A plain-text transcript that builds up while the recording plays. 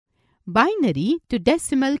Binary to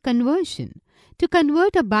decimal conversion. To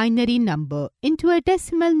convert a binary number into a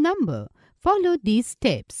decimal number, follow these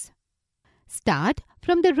steps. Start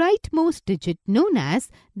from the rightmost digit known as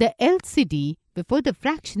the LCD before the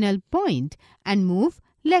fractional point and move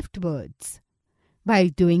leftwards. While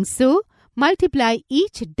doing so, multiply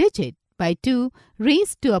each digit by 2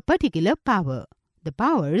 raised to a particular power. The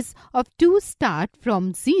powers of 2 start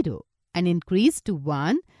from 0 and increase to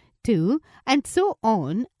 1, 2 and so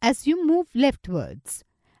on as you move leftwards.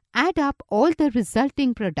 Add up all the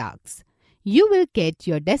resulting products. You will get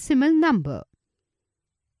your decimal number.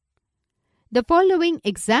 The following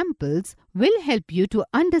examples will help you to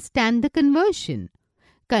understand the conversion.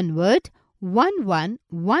 Convert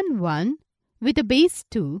 1111 with a base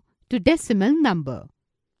 2 to decimal number.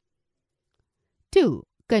 2.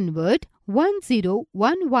 Convert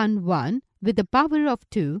 10111 with the power of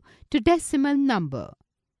 2 to decimal number.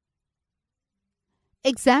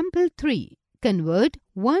 Example 3. Convert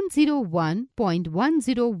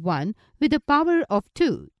 101.101 with the power of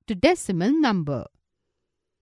 2 to decimal number.